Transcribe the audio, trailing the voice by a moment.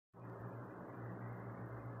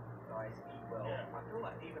Guys eat well. I feel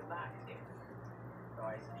like even that is getting.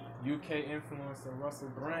 Guys eat. UK influencer Russell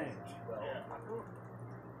Brand. Well, I feel.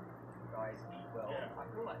 Guys eat well. I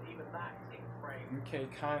feel like even that is getting framed. UK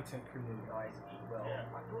content creator. Guys eat well.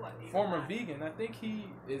 I feel like even Former that vegan. I think he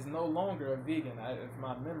is no longer a vegan, if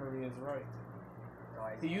my memory is right.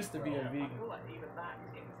 Guys He used to be a I vegan. feel like even that is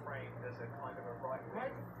getting framed as a kind of a right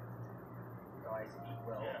wing. Guys eat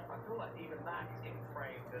well. I feel like even that is getting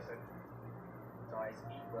framed as a. Guys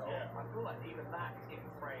eat well. I feel like even that is getting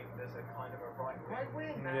framed as a kind of a right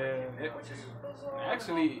wing. Yeah, Which is bizarre.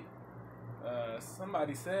 actually,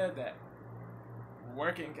 somebody said that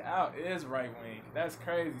working out is right wing. That's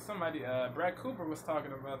crazy. Somebody, Brad Cooper was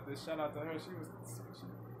talking about this. Shout out to her.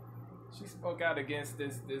 She spoke out against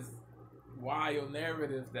this wild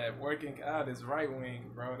narrative that working out is right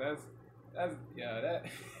wing, bro. That's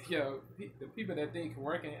the people that think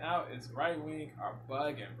working out is right wing are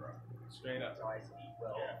bugging, bro. Straight up. Guys eat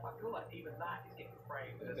well. I feel like even that is getting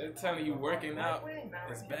framed as They're telling you working out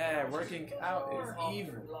is bad. Working out is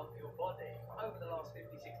evil. Love your body. Over the last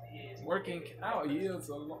 50, 60 years, Working out yields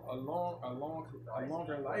a longer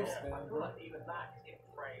lifespan, I feel bro. like even that is getting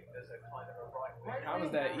framed as a kind of a right wing. How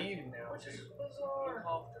is that evil? Now to look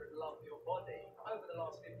after and love your body. Over the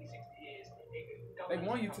last 50, 60 years, They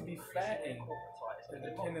want you to be fat and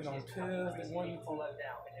dependent on pills. They want you to followed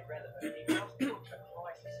out and irrelevant. It just took a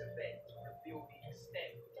crisis event to reveal the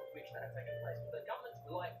extent to which that had taken place. The governments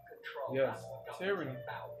like control. Yes, That's what tyranny, governments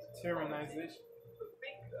are about. tyrannization.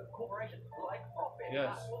 Big corporations like profit. Yes.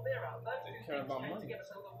 That's what they're out. Those They two care things about came money. together.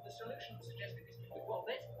 So the solution suggested is, well,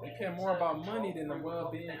 They care more about money than the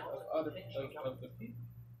well-being of the people.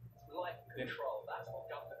 Like control. That's what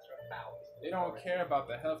governments are about. They don't care about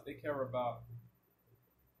the health. They care about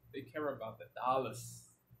the dollars.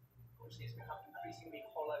 Which has become increasingly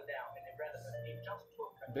hollowed out and irrelevant. It just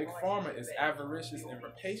took a Big crisis Pharma is event avaricious to and reveal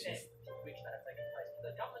the rapacious. extent to which that had taken place.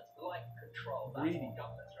 The governments like control. That's Greedy. what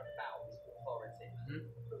governments are about. Is authority. Mhm.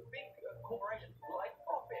 The big corporations like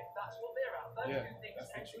profit. That's what they're out. Those Yeah, two things that's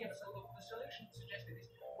came the together. So the solution suggested is,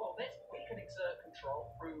 well, we can exert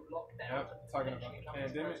control through lockdown. Yep, talking about the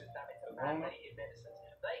pandemic, the Rona. Mandated medicines.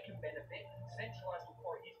 They can benefit. Centralized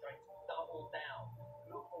authority is going to double down.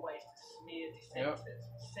 Look for ways to smear dissenters,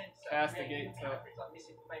 censor, Castigate, create new categories like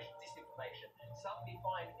misinformation, disinformation. Suddenly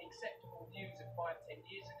find acceptable views of 5-10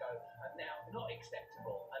 years ago are now not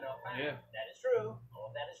acceptable and are banned. Yeah. That is true. All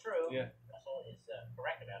of that is true. Yeah. Russell is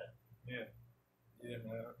correct about it. Yeah,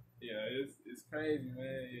 man. Yeah, it's crazy,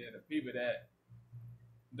 man. Yeah, the people that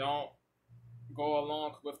don't go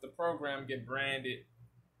along with the program get branded.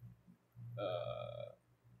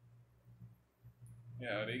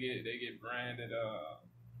 Yeah, they get branded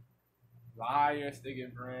liars. They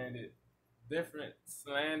get branded different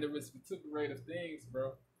slanderous, vituperative things,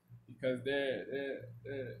 bro, because they're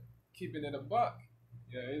keeping it a buck.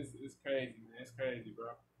 Yeah, it's crazy, man. It's crazy,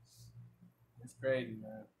 bro. It's crazy,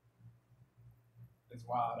 man. It's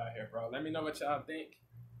wild out here, bro. Let me know what y'all think.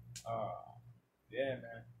 Yeah,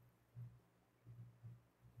 man.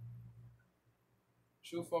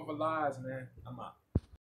 Truth over lies, man. I'm out.